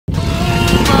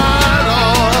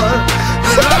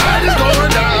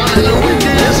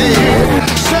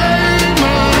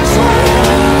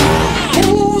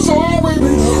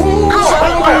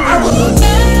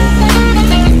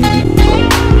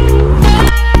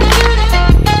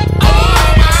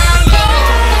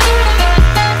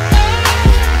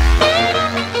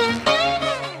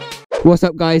What's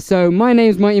up guys, so my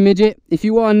name's Mighty Midget. If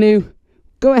you are new,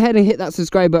 go ahead and hit that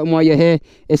subscribe button while you're here.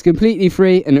 It's completely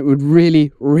free and it would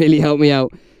really help me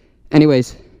out.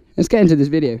 Anyways, let's get into this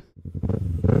video.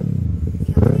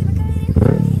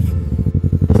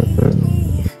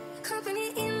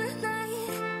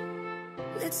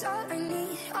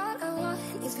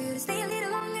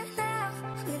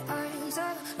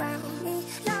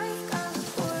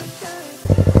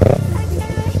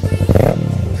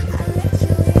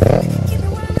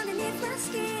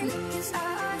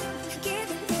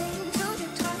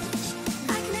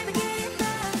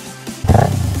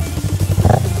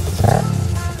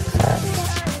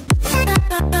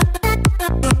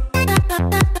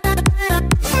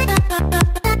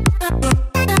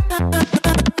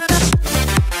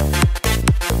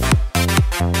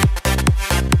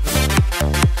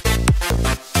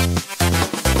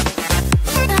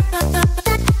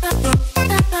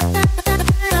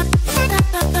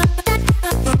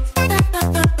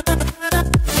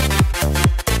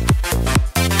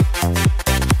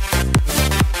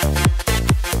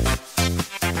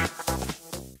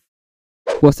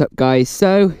 What's up guys,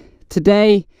 so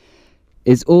today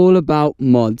is all about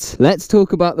mods. Let's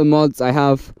talk about the mods I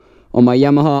have on my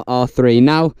Yamaha R3.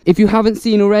 Now, if you haven't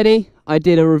seen already, I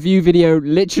did a review video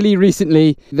literally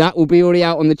recently. That will be already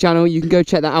out on the channel. You can go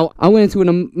check that out. I went into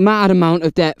a mad amount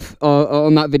of depth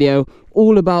on that video,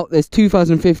 all about this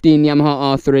 2015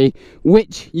 Yamaha R3,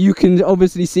 which you can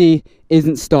obviously see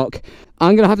isn't stock.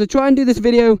 I'm going to have to try and do this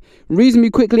video reasonably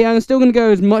quickly, and I'm still going to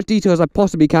go as much detail as I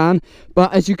possibly can.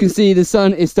 But as you can see, the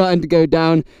sun is starting to go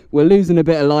down. We're losing a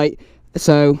bit of light.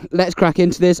 So let's crack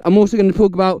into this. I'm also going to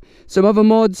talk about some other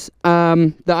mods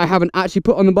that I haven't actually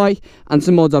put on the bike, and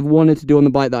some mods I've wanted to do on the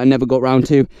bike that I never got around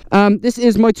to. This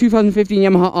is my 2015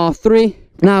 Yamaha R3.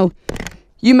 Now,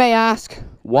 you may ask,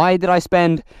 why did I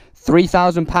spend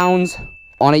 £3,000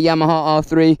 on a Yamaha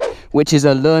R3, which is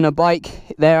a learner bike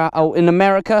there out in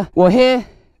America? Well, here,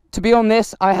 to be on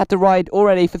this, I had to ride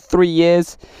already for 3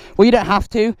 years. Well, you don't have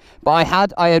to, but I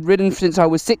had ridden since I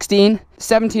was 16.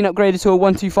 17 upgraded to a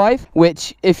 125,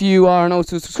 which if you are an old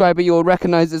subscriber, you'll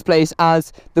recognize this place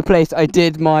as the place I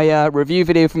did my review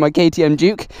video for my KTM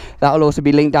Duke. That will also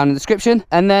be linked down in the description.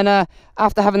 And then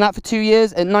after having that for 2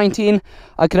 years, at 19,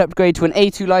 I could upgrade to an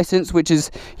A2 license, which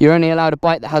is you're only allowed a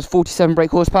bike that has 47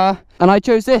 brake horsepower. And I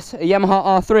chose this, a Yamaha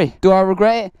R3. Do I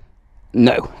regret it?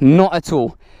 No, not at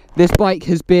all. This bike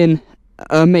has been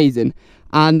amazing,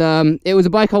 and it was a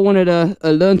bike I wanted to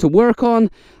learn to work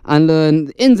on and learn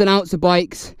the ins and outs of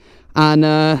bikes, and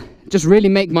just really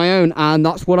make my own, and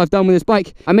that's what I've done with this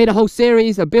bike. I made a whole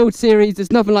series, a build series.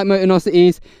 It's nothing like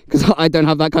Motonosities because I don't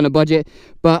have that kind of budget,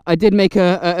 but I did make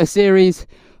a series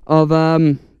of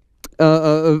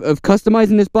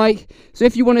customizing this bike. So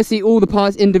if you want to see all the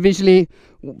parts individually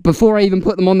before I even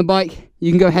put them on the bike,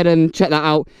 you can go ahead and check that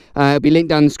out. It'll be linked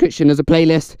down in the description as a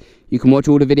playlist. You can watch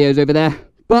all the videos over there.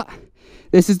 But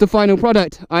this is the final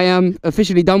product. I am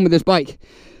officially done with this bike.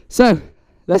 So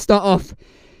let's start off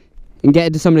and get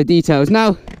into some of the details.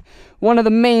 Now, one of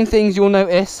the main things you'll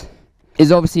notice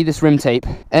is obviously this rim tape.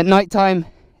 At night time,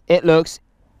 it looks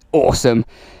awesome.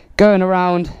 Going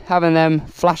around, having them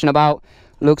flashing about,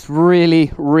 looks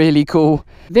really cool.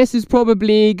 This is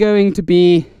probably going to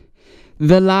be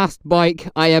the last bike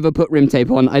I ever put rim tape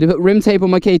on. I put rim tape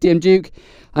on my KTM Duke,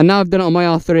 and now I've done it on my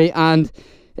R3, and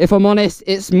if I'm honest,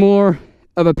 it's more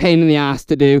of a pain in the ass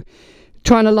to do.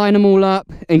 Trying to line them all up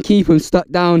and keep them stuck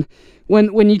down.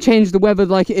 When you change the weather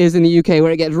like it is in the UK,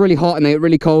 where it gets really hot and they get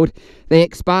really cold, they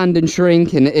expand and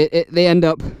shrink, and they end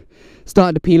up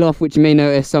starting to peel off, which you may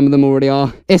notice some of them already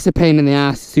are. It's a pain in the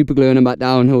ass, super gluing them back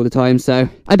down all the time, so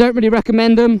I don't really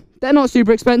recommend them. They're not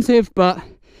super expensive, but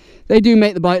they do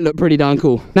make the bike look pretty darn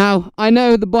cool. Now, I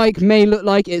know the bike may look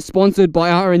like it's sponsored by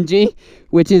R&G,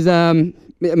 which is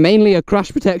mainly a crash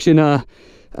protection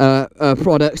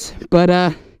product, but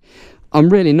I'm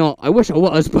really not. I wish I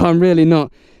was, but I'm really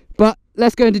not. But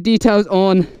let's go into details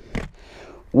on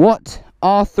what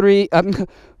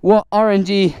what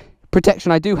R&G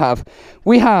protection I do have.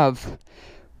 We have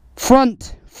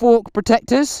front fork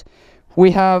protectors.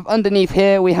 We have underneath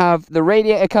here, we have the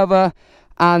radiator cover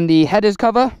and the headers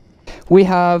cover. We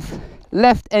have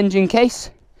left engine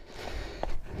case,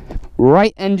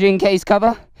 right engine case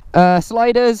cover,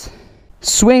 sliders,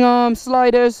 swing arm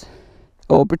sliders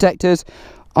or protectors,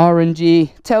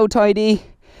 R&G tail tidy,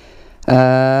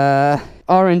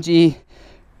 R&G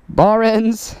bar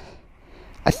ends.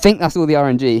 I think that's all the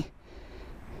R&G.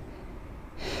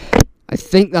 I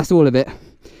think that's all of it.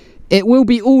 It will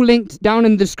be all linked down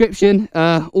in the description,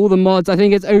 all the mods. I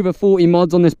think it's over 40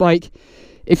 mods on this bike.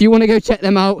 If you want to go check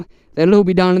them out, they'll all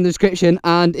be down in the description,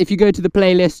 and if you go to the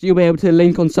playlist you'll be able to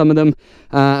link on some of them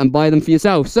and buy them for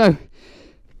yourself. So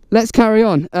let's carry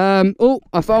on. Oh,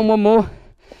 I found one more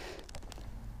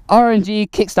RNG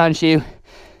kickstand shoe.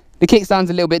 The kickstand's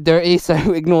a little bit dirty, so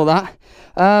ignore that.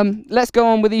 Let's go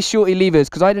on with these shorty levers,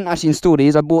 because I didn't actually install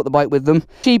these, I bought the bike with them.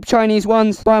 Cheap Chinese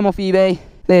ones, buy them off eBay,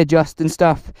 they adjust and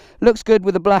stuff. Looks good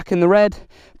with the black and the red,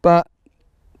 but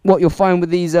what you'll find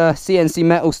with these CNC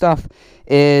metal stuff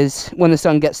is when the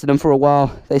sun gets to them for a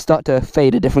while, they start to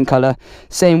fade a different colour.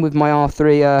 Same with my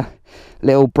R3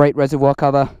 little brake reservoir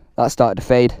cover, that started to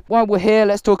fade. While we're here,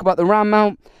 let's talk about the ram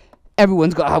mount.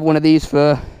 Everyone's got to have one of these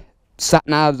for sat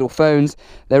navs or phones.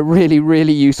 They're really,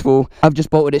 really useful. I've just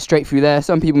bolted it straight through there.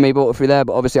 Some people may bolt it through there,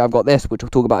 but obviously I've got this, which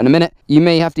we'll talk about in a minute. You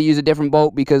may have to use a different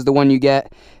bolt because the one you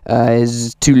get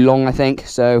is too long, I think.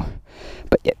 So,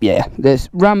 but yeah, this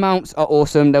ram mounts are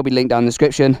awesome. They'll be linked down in the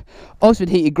description. Also with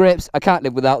heated grips, I can't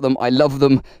live without them. I love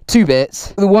them to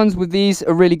bits. The ones with these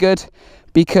are really good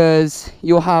because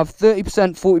you'll have 30%,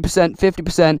 40%,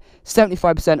 50%,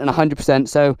 75% and 100%.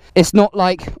 So it's not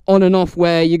like on and off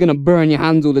where you're going to burn your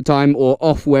hands all the time, or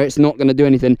off where it's not going to do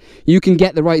anything. You can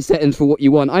get the right settings for what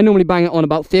you want. I normally bang it on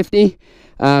about 50.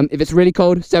 If it's really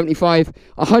cold, 75.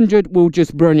 100 will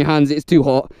just burn your hands, it's too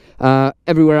hot.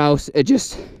 Everywhere else, it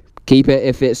just keep it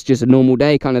if it's just a normal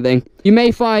day kind of thing. You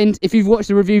may find, if you've watched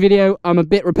the review video, I'm a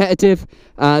bit repetitive.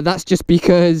 That's just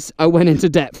because I went into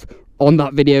depth on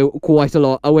that video quite a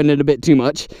lot. I went in a bit too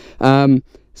much,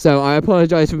 so I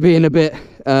apologize for being a bit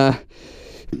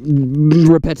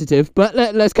repetitive, but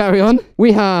let's carry on.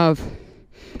 We have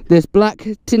this black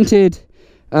tinted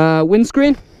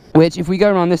windscreen, which if we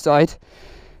go around this side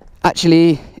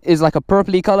actually is like a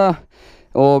purpley color,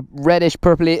 or reddish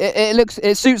purpley.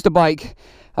 It suits the bike.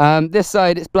 This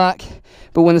side it's black,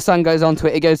 but when the sun goes onto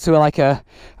it, it goes to like a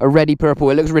reddy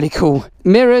purple. It looks really cool.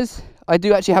 Mirrors, I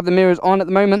do actually have the mirrors on at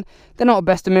the moment. They're not the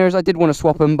best of mirrors. I did want to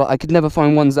swap them, but I could never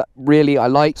find ones that really I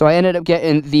like. So I ended up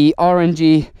getting the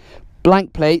RNG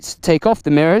blank plates to take off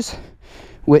the mirrors,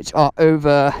 which are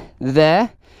over there.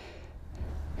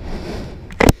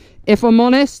 If I'm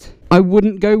honest, I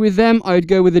wouldn't go with them. I would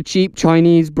go with a cheap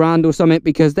Chinese brand or something,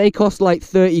 because they cost like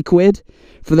 30 quid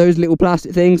for those little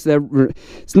plastic things.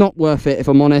 It's not worth it if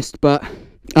I'm honest, but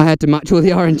I had to match all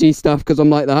the RNG stuff because I'm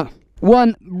like that.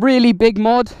 One really big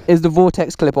mod is the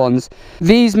vortex clip-ons.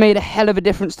 These made a hell of a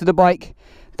difference to the bike.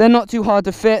 They're not too hard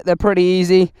to fit, they're pretty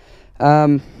easy.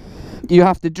 You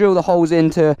have to drill the holes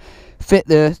in to fit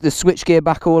the switchgear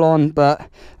back all on, but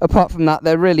apart from that,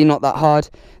 they're really not that hard.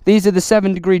 These are the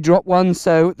 7-degree drop ones,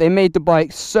 so they made the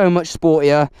bike so much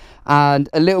sportier and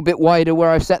a little bit wider where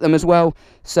I've set them as well.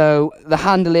 So the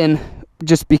handling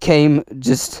just became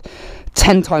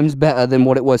 10 times better than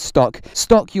what it was stock.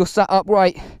 Stock, you're sat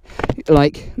upright,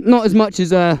 like not as much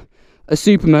as a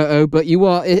supermoto, but you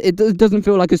are. It doesn't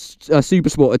feel like a super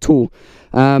sport at all.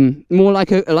 More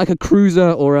like a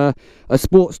cruiser or a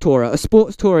sports tourer. A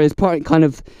sports tourer is kind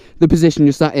of the position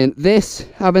you're sat in. This,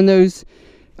 having those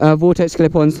vortex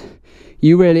clip-ons,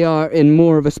 you really are in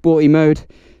more of a sporty mode.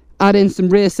 Add in some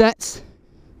rear sets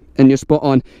and you're spot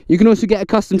on. You can also get a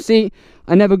custom seat.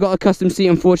 I never got a custom seat,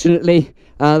 unfortunately.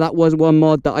 That was one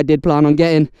mod that I did plan on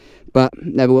getting, but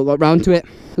never got around to it.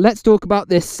 Let's talk about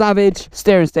this Savage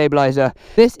steering stabilizer.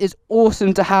 This is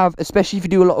awesome to have, especially if you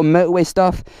do a lot of motorway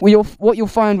stuff. What you'll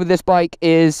find with this bike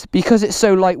is, because it's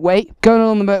so lightweight, going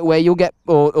along the motorway, you'll get,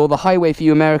 or the highway for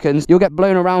you Americans, you'll get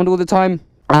blown around all the time,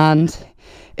 and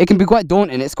it can be quite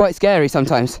daunting. It's quite scary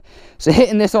sometimes. So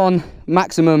hitting this on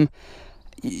maximum,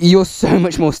 you're so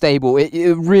much more stable.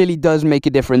 It really does make a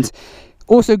difference.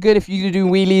 Also good if you do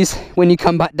wheelies, when you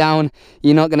come back down,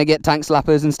 you're not going to get tank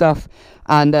slappers and stuff.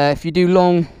 And if you do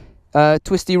long,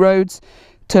 twisty roads,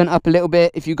 turn it up a little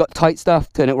bit. If you've got tight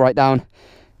stuff, turn it right down.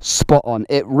 Spot on.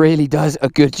 It really does a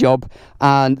good job.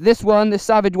 And this one, the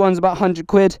Savage one's about 100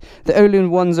 quid. The Olin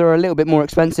ones are a little bit more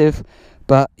expensive.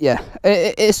 But yeah,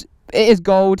 it is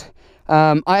gold.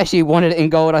 I actually wanted it in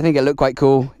gold. I think it looked quite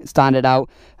cool. It standed out.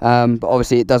 But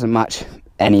obviously it doesn't match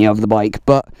any of the bike.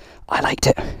 But I liked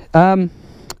it.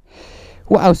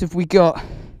 What else have we got?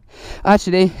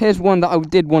 Actually, here's one that I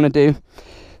did want to do.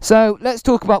 So let's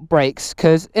talk about brakes,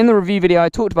 because in the review video I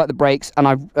talked about the brakes, and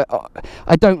I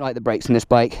don't like the brakes in this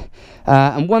bike.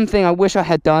 And one thing I wish I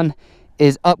had done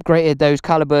is upgraded those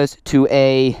calipers to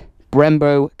a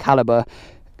Brembo caliper,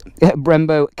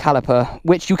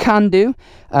 which you can do.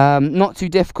 Not too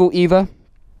difficult either.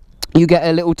 You get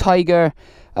a little Tiger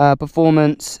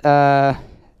performance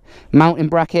mounting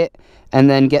bracket, and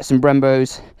then get some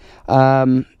Brembos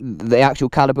the actual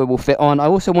caliper will fit on. I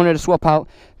also wanted to swap out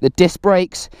the disc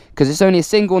brakes because it's only a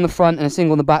single on the front and a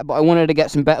single on the back, but I wanted to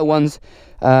get some better ones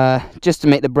just to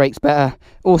make the brakes better.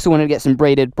 Also wanted to get some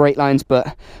braided brake lines,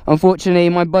 but unfortunately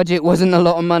my budget wasn't a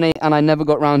lot of money and I never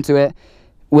got round to it,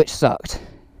 which sucked.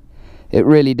 It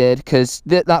really did, because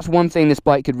that's one thing this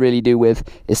bike could really do with,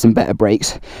 is some better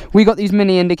brakes. We got these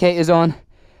mini indicators on.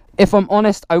 If I'm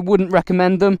honest, I wouldn't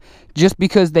recommend them just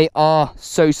because they are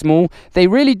so small. They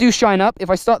really do shine up. If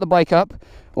I start the bike up,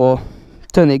 or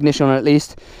turn the ignition on at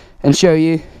least, and show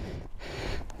you,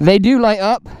 they do light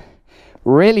up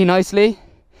really nicely,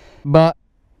 but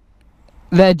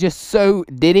they're just so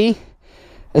diddy,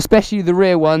 especially the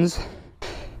rear ones.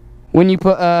 When you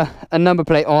put a number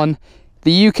plate on,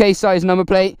 the UK size number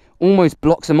plate almost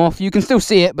blocks them off. You can still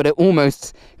see it, but it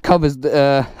almost covers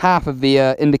half of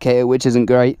the indicator, which isn't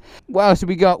great. What else have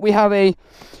we got? We have a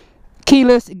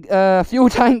keyless fuel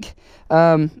tank.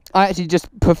 I actually just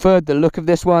preferred the look of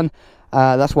this one.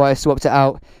 That's why I swapped it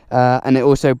out. And it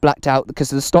also blacked out because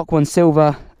the stock one's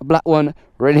silver. A black one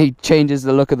really changes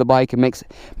the look of the bike and makes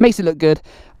it look good.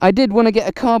 I did want to get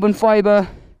a carbon fiber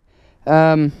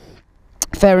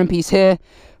fairing piece here,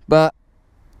 but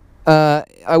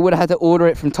I would have had to order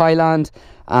it from Thailand,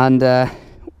 and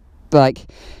like,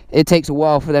 it takes a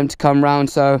while for them to come round,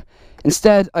 so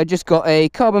instead I just got a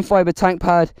carbon fiber tank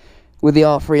pad with the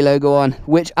R3 logo on,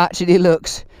 which actually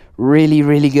looks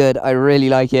really good. I really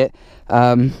like it.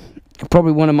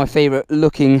 Probably one of my favorite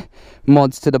looking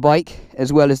mods to the bike,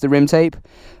 as well as the rim tape.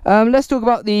 Let's talk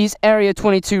about these Area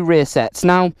 22 rear sets.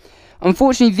 Now,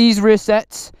 unfortunately, these rear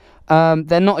sets,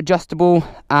 they're not adjustable,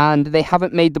 and they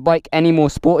haven't made the bike any more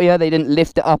sportier. They didn't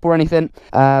lift it up or anything,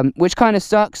 which kind of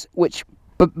sucks,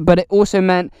 but it also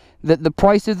meant that the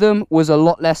price of them was a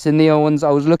lot less than the other ones I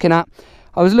was looking at.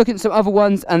 I was looking at some other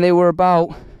ones and they were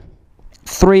about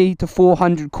 300 to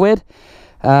 400 quid,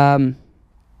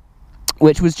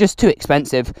 which was just too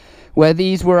expensive, where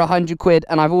these were 100 quid.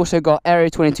 And I've also got Area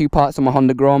 22 parts on my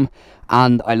Honda Grom,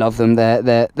 and I love them.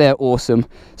 They're awesome.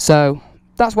 So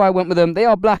that's why I went with them. They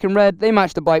are black and red, they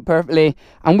match the bike perfectly,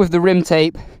 and with the rim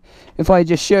tape, if I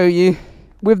just show you,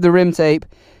 with the rim tape,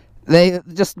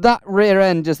 that rear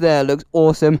end just there looks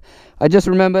awesome. I just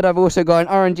remembered I've also got an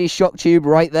RNG shock tube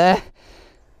right there.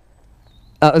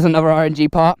 That was another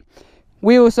RNG part.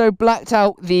 We also blacked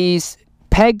out these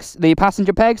pegs, the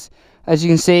passenger pegs, as you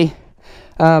can see.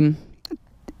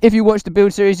 If you watched the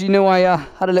build series, you know I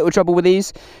had a little trouble with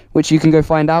these, which you can go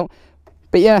find out.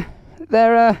 But yeah,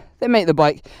 they make the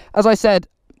bike. As I said,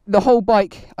 the whole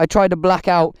bike I tried to black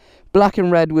out. Black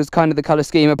and red was kind of the color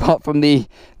scheme, apart from the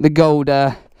gold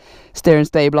steering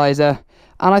stabilizer,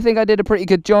 and I think I did a pretty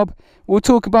good job. We'll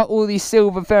talk about all these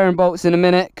silver fairing bolts in a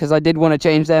minute, because I did want to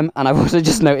change them, and I've also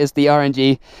just noticed the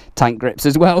RNG tank grips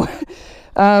as well.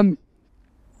 But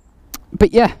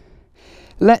yeah,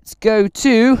 let's go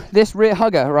to this rear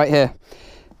hugger right here.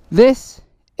 This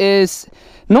is,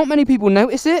 not many people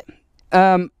notice it,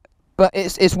 but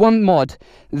it's one mod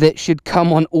that should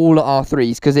come on all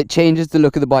R3s, because it changes the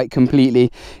look of the bike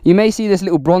completely. You may see this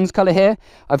little bronze color here.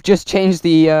 I've just changed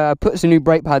put some new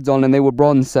brake pads on, and they were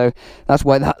bronze, so that's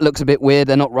why that looks a bit weird.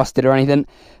 They're not rusted or anything.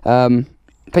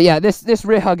 But yeah, this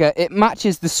rear hugger, it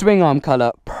matches the swing arm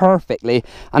color perfectly,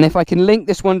 and if I can link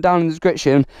this one down in the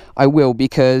description, I will,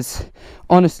 because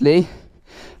honestly,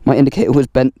 my indicator was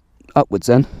bent upwards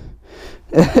then.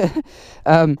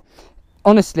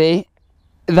 Honestly,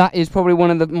 that is probably one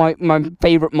of my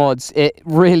favorite mods. It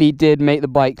really did make the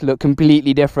bike look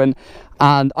completely different,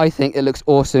 and I think it looks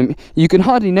awesome. You can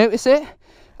hardly notice it.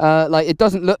 Like, it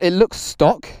doesn't look, it looks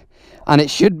stock, and it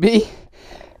should be.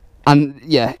 And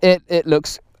yeah, it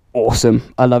looks awesome.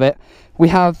 I love it. We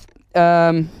have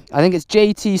I think it's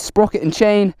JT sprocket and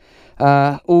chain,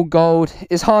 all gold.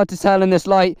 It's hard to tell in this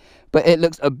light, but it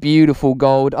looks a beautiful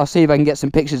gold. I'll see if I can get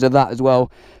some pictures of that as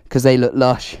well, because they look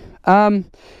lush.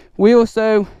 We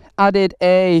also added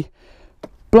a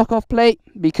block off plate,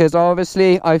 because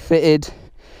obviously I fitted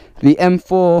the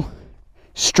M4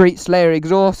 Street Slayer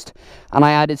exhaust, and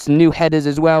I added some new headers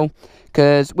as well,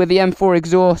 because with the M4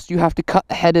 exhaust you have to cut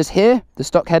the headers here, the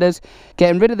stock headers,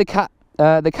 getting rid of the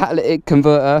catalytic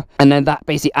converter, and then that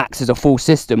basically acts as a full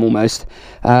system almost.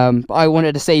 But I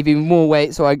wanted to save even more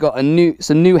weight, so I got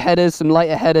some new headers, some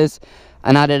lighter headers,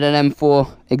 and added an M4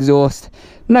 exhaust.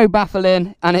 No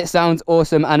baffling, and it sounds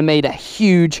awesome, and made a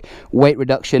huge weight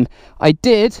reduction. I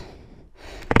did,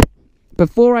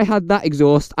 before I had that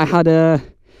exhaust, I had an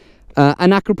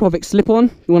Acroprovic slip-on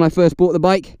when I first bought the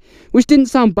bike, which didn't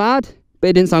sound bad, but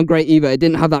it didn't sound great either. It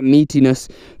didn't have that meatiness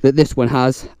that this one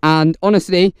has. And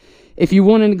honestly, if you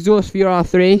want an exhaust for your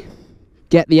R3,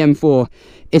 get the M4.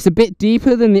 It's a bit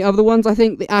deeper than the other ones. I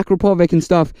think the Akrapovic and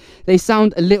stuff, they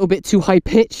sound a little bit too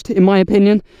high-pitched, in my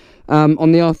opinion,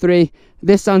 on the R3.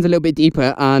 This sounds a little bit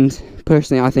deeper, and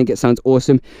personally, I think it sounds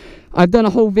awesome. I've done a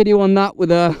whole video on that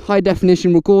with a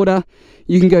high-definition recorder.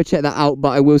 You can go check that out, but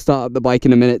I will start up the bike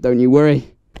in a minute, don't you worry.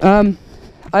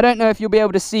 I don't know if you'll be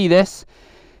able to see this.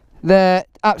 They're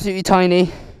absolutely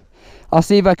tiny. I'll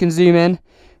see if I can zoom in.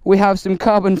 We have some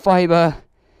carbon fiber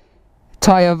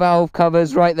tyre valve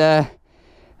covers right there.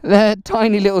 They're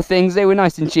tiny little things. They were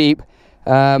nice and cheap,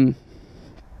 but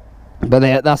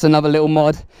that's another little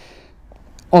mod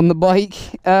on the bike.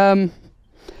 So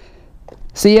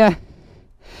yeah,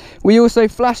 we also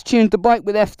flash tuned the bike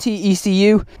with FT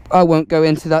ECU. I won't go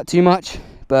into that too much,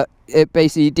 but it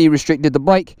basically de-restricted the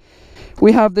bike.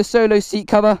 We have the solo seat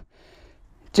cover.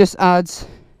 Just adds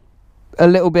a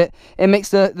little bit. It makes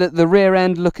the rear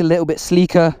end look a little bit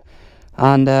sleeker,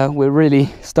 and we're really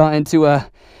starting to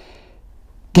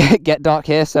get dark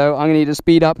here, so I'm gonna need to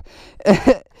speed up.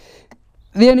 The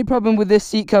only problem with this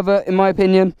seat cover, in my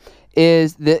opinion,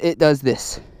 is that it does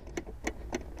this.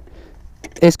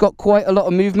 It's got quite a lot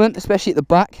of movement, especially at the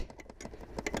back.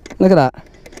 Look at that.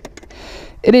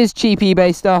 It is cheap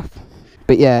eBay stuff,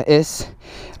 but yeah, it's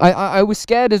I was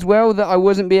scared as well that I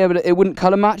wasn't be able to, it wouldn't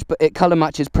color match, but it color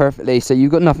matches perfectly, so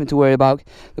you've got nothing to worry about.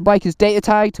 The bike is data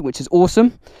tagged, which is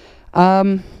awesome.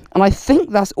 And I think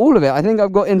that's all of it. I think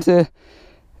I've got into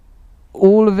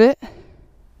all of it.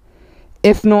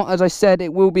 If not, as I said,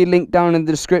 it will be linked down in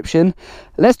the description.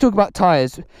 Let's talk about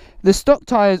tyres. The stock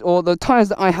tyres, or the tyres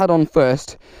that I had on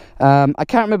first, I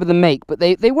can't remember the make, but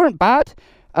they weren't bad.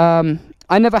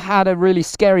 I never had a really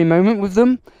scary moment with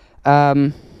them.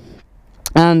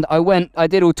 And I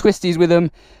did all twisties with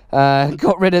them,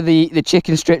 got rid of the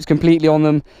chicken strips completely on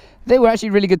them. They were actually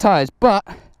really good tyres, but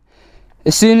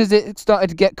as soon as it started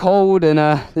to get cold and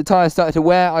the tyres started to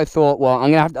wear, I thought, well,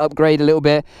 I'm going to have to upgrade a little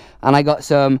bit, and I got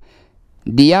some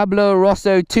Diabo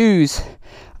Rosso 2s,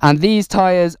 and these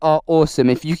tyres are awesome.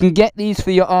 If you can get these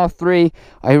for your R3,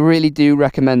 I really do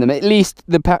recommend them, at least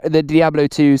the Diablo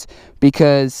 2s,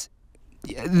 because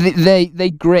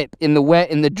they grip in the wet,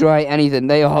 in the dry, anything.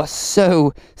 They are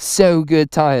so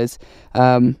good tyres.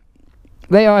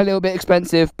 They are a little bit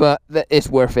expensive, but it's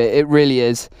worth it. It really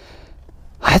is.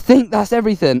 I think that's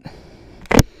everything.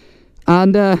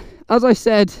 And as I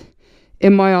said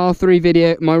in my R3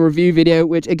 video, my review video,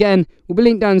 which again will be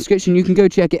linked down in the description, you can go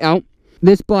check it out.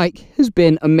 This bike has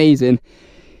been amazing,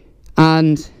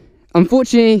 and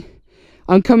unfortunately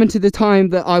I'm coming to the time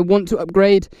that I want to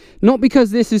upgrade. Not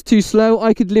because this is too slow.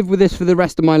 I could live with this for the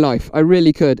rest of my life. I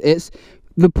really could. It's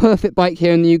the perfect bike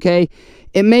here in the UK.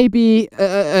 It may be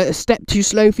a step too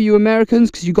slow for you Americans,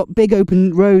 because you've got big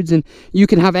open roads and you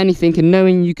can have anything, and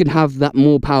knowing you can have that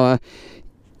more power,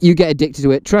 you get addicted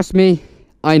to it. Trust me,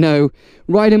 I know.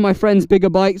 Riding my friends' bigger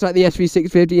bikes like the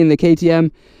SV650 and the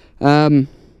KTM,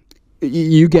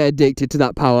 you get addicted to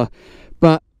that power.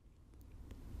 But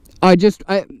I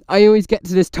always get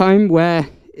to this time where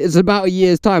it's about a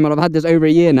year's time, and I've had this over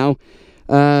a year now,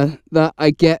 that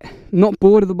I get not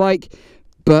bored of the bike,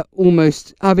 but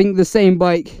almost having the same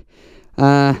bike.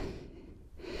 I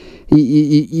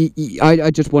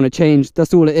just want to change.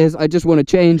 That's all it is. I just want to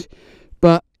change.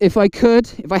 But if I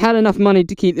had enough money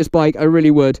to keep this bike, I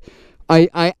really would.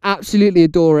 I absolutely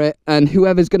adore it, and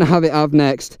whoever's going to have it have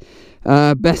next,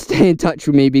 best stay in touch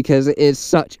with me, because it is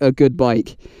such a good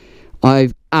bike.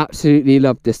 I've absolutely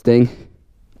loved this thing.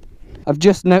 I've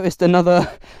just noticed another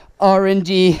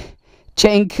RNG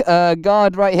chain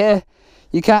guard right here.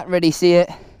 You can't really see it.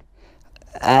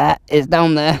 It's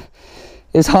down there.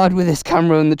 It's hard with this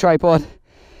camera and the tripod.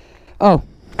 Oh,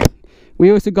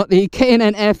 we also got the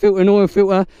K&N air filter and oil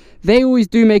filter. They always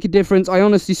do make a difference. I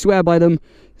honestly swear by them.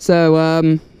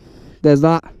 So there's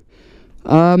that.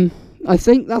 I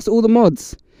think that's all the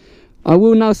mods. I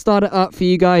will now start it up for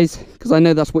you guys, because I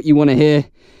know that's what you want to hear.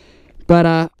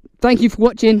 But thank you for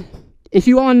watching. If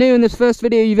you are new in this first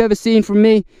video you've ever seen from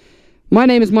me, my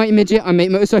name is Mighty Midget. I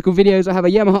make motorcycle videos. I have a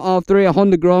Yamaha R3, a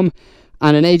Honda Grom,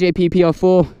 and an AJP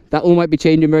PR4. That all might be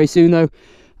changing very soon though.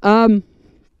 And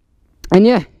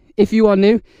yeah, if you are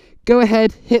new, go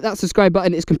ahead, hit that subscribe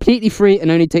button. It's completely free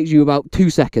and only takes you about 2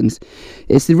 seconds.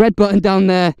 It's the red button down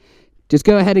there. Just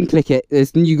go ahead and click it.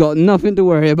 You got nothing to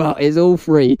worry about. It's all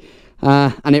free.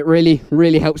 And it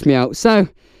really helps me out. So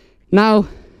now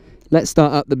let's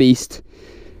start up the beast.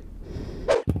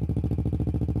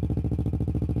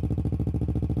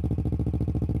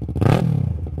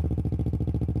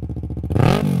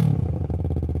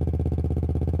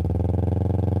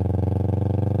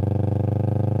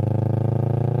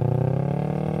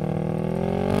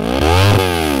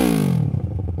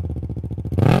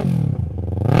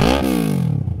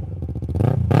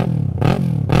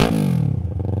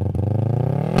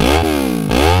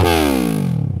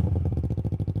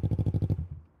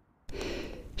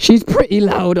 She's pretty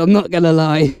loud, I'm not gonna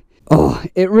lie. Oh,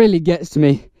 it really gets to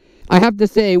me. I have to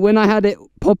say, when I had it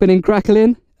popping and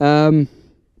crackling, when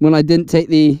I didn't take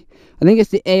the, I think it's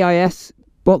the AIS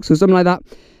box or something like that,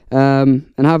 and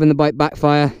having the bike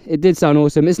backfire, it did sound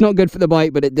awesome. It's not good for the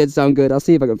bike, but it did sound good. I'll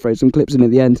see if I can throw some clips in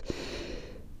at the end.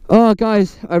 Oh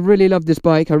guys, I really love this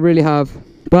bike, I really have.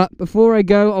 But before I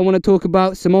go, I want to talk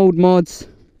about some old mods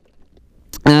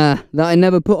that I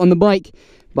never put on the bike,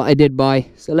 but I did buy.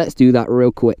 So let's do that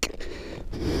real quick.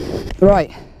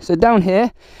 Right, so down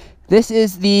here, this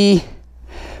is the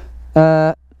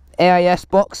AIS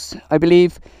box, I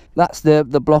believe. That's the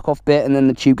block off bit, and then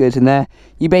the tube goes in there.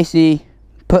 You basically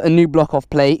put a new block off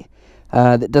plate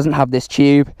that doesn't have this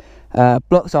tube,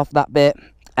 blocks off that bit,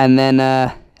 and then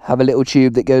have a little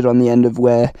tube that goes on the end of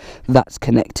where that's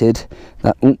connected,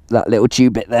 that little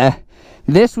tube bit there.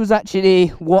 This was actually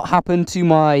what happened to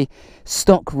my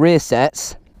stock rear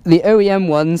sets. The OEM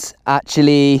ones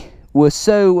actually were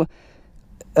so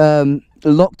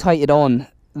Loctited on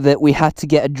that we had to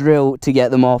get a drill to get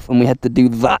them off, and we had to do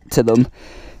that to them.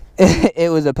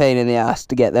 It was a pain in the ass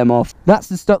to get them off. That's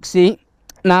the stock seat.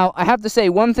 Now I have to say,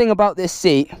 one thing about this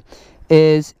seat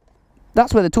is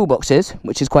that's where the toolbox is,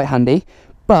 which is quite handy,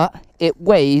 but it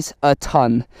weighs a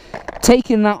ton.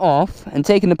 Taking that off and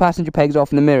taking the passenger pegs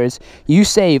off and the mirrors, you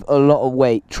save a lot of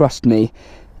weight, trust me.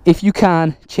 If you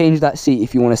can, change that seat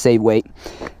if you want to save weight.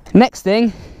 Next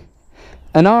thing,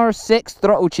 an R6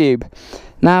 throttle tube.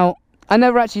 Now, I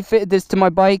never actually fitted this to my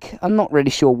bike. I'm not really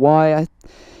sure why.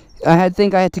 I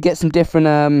think I had to get some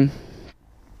different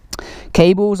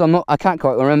cables. I can't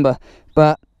quite remember,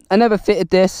 but I never fitted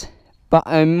this. But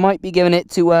I might be giving it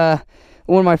to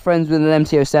one of my friends with an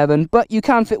MT-07. But you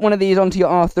can fit one of these onto your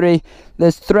R3.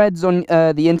 There's threads on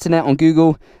the internet, on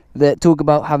Google, that talk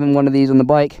about having one of these on the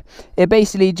bike. It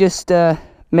basically just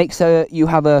makes you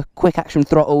have a quick action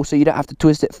throttle, so you don't have to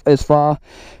twist it as far,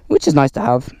 which is nice to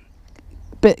have.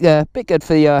 Bit good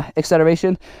for the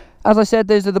acceleration. As I said,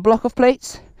 those are the block off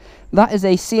plates. That is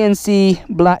a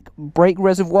CNC black brake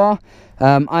reservoir.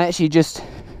 I actually just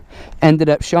ended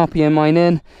up sharpieing mine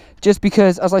in, just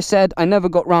because, as I said, I never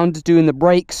got round to doing the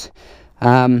brakes,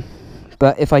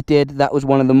 but if I did, that was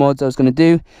one of the mods I was going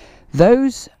to do.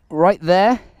 Those right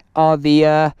there are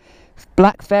the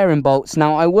black fairing bolts.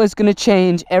 Now, I was going to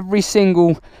change every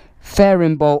single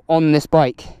fairing bolt on this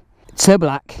bike to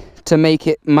black to make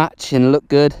it match and look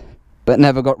good, but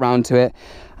never got round to it.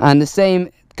 And the same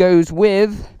goes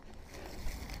with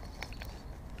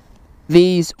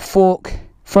these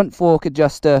front fork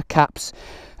adjuster caps.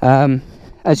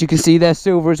 As you can see, they're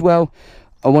silver as well.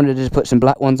 I wanted to just put some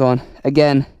black ones on.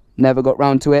 Again, never got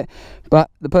round to it, but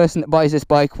the person that buys this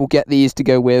bike will get these to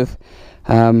go with,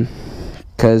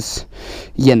 because,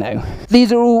 you know,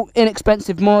 these are all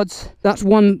inexpensive mods. That's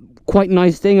one quite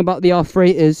nice thing about the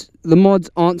R3, is the mods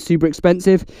aren't super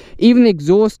expensive. Even the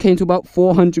exhaust came to about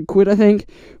 400 quid, I think,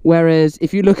 whereas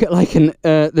if you look at like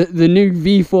the new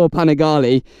V4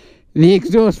 Panigale, the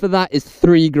exhaust for that is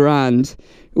 3 grand,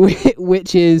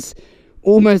 which is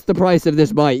almost the price of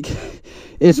this bike.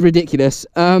 It's ridiculous.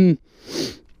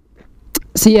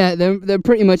 So yeah, they're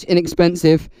pretty much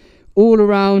inexpensive, all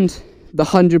around the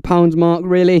 £100 mark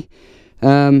really,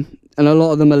 and a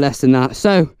lot of them are less than that.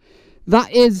 So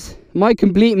that is my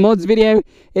complete mods video.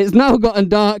 It's now gotten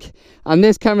dark and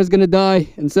this camera's gonna die,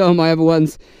 and so are my other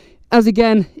ones. As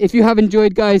again, if you have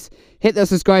enjoyed, guys, hit that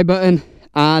subscribe button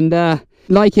and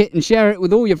like it and share it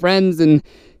with all your friends, and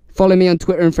follow me on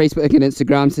Twitter and Facebook and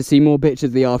Instagram to see more pictures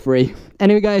of the R3.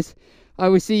 Anyway guys, I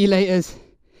will see you later.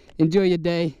 Enjoy your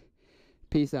day.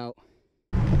 Peace out.